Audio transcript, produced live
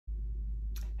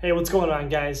Hey, what's going on,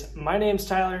 guys? My name's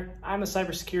Tyler. I'm a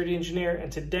cybersecurity engineer,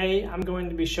 and today I'm going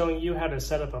to be showing you how to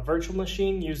set up a virtual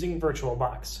machine using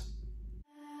VirtualBox.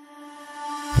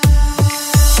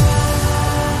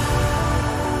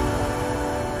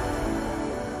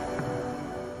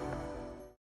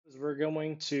 We're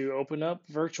going to open up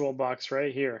VirtualBox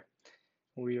right here.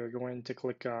 We are going to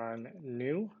click on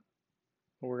New.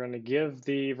 We're going to give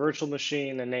the virtual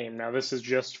machine a name. Now, this is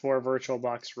just for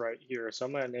VirtualBox right here, so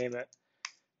I'm going to name it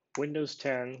Windows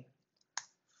 10.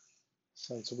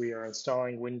 Since we are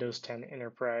installing Windows 10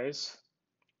 Enterprise,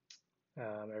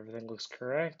 everything looks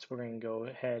correct. We're going to go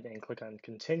ahead and click on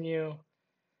Continue.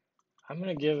 I'm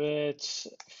going to give it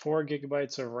 4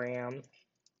 gigabytes of RAM.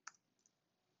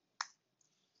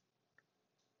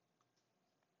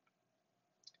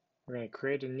 We're going to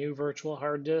create a new virtual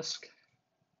hard disk.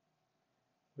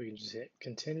 We can just hit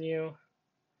Continue,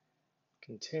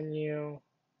 Continue.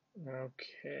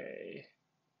 Okay,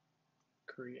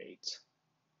 Create.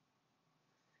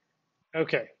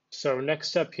 Okay, so next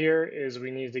step here is we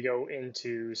need to go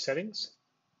into Settings.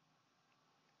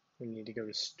 We need to go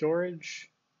to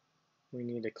Storage. We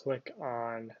need to click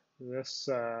on this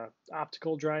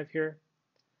optical drive here.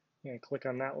 You're going to click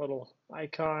on that little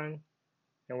icon,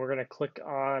 and we're going to click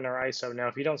on our ISO. Now,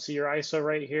 if you don't see your ISO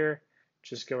right here,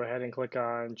 just go ahead and click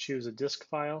on Choose a Disk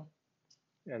File,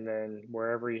 and then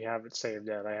wherever you have it saved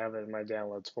at. I have it in my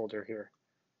Downloads folder here.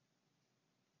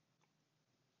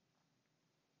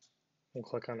 And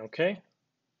click on OK.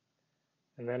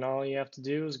 And then all you have to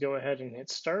do is go ahead and hit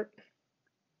Start.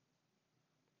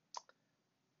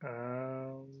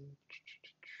 We're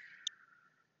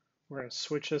going to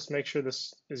switch this, make sure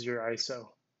this is your ISO.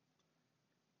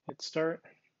 Hit Start.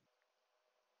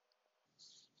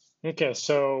 Okay,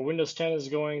 so Windows 10 is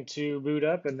going to boot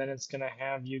up, and then it's going to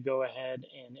have you go ahead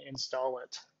and install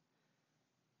it.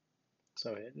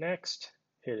 So hit Next,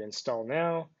 hit Install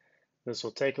Now. This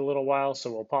will take a little while,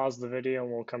 so we'll pause the video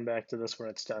and we'll come back to this when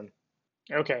it's done.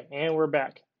 Okay, and we're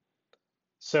back.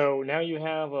 So now you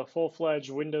have a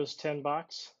full-fledged Windows 10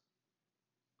 box.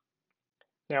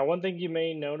 Now, one thing you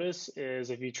may notice is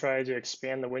if you try to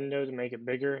expand the window to make it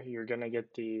bigger, you're going to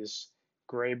get these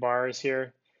gray bars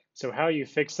here. So how you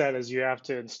fix that is you have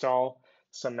to install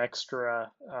some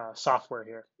extra software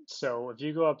here. So if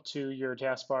you go up to your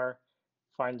taskbar,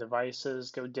 find Devices,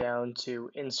 go down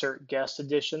to Insert Guest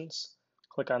Editions,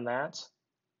 click on that.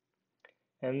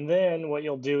 And then what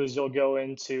you'll do is you'll go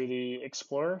into the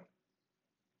Explorer,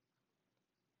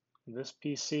 this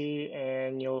PC,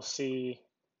 and you'll see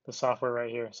the software right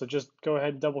here. So just go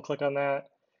ahead and double click on that,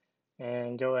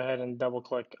 and go ahead and double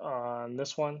click on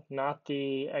this one, not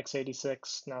the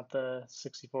x86, not the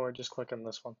 64, just click on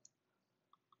this one.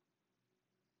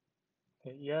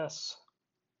 Hit yes.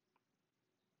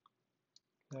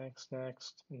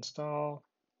 Next, install.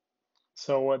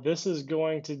 So what this is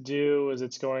going to do is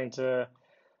it's going to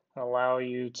allow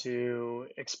you to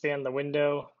expand the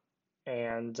window,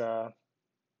 and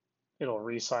it'll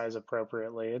resize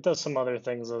appropriately. It does some other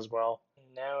things as well.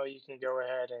 Now you can go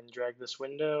ahead and drag this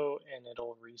window and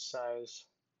it'll resize,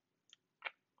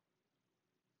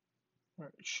 or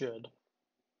it should.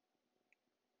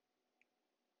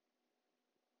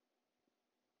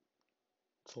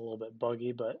 It's a little bit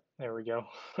buggy, but there we go.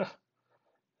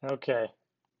 Okay,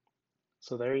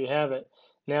 so there you have it.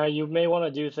 Now you may want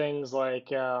to do things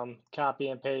like copy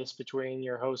and paste between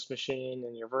your host machine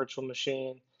and your virtual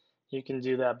machine. You can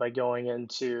do that by going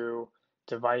into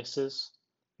Devices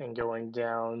and going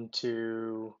down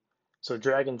to, so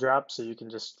drag and drop, so you can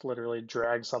just literally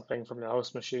drag something from the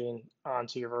host machine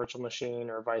onto your virtual machine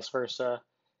or vice versa.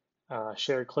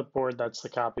 Shared clipboard, that's the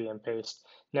copy and paste.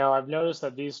 Now I've noticed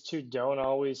that these two don't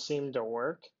always seem to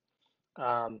work.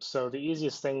 So the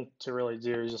easiest thing to really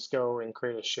do is just go and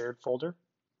create a shared folder.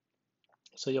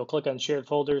 So you'll click on Shared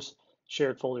Folders,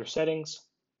 Shared Folder Settings.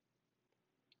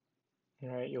 All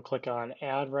right, you'll click on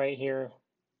Add right here,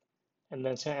 and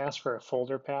then it's going to ask for a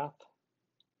folder path.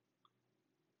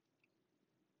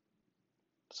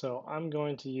 So I'm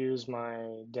going to use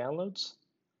my downloads,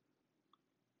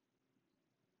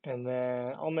 and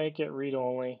then I'll make it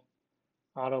read-only,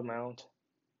 auto mount.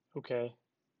 Okay.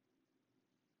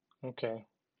 Okay.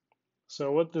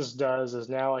 So what this does is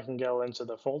now I can go into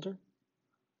the folder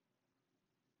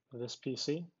of this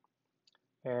PC.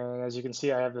 And as you can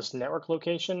see, I have this network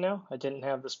location now. I didn't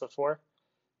have this before.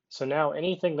 So now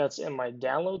anything that's in my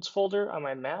downloads folder on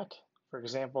my Mac, for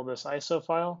example, this ISO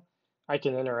file, I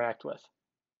can interact with.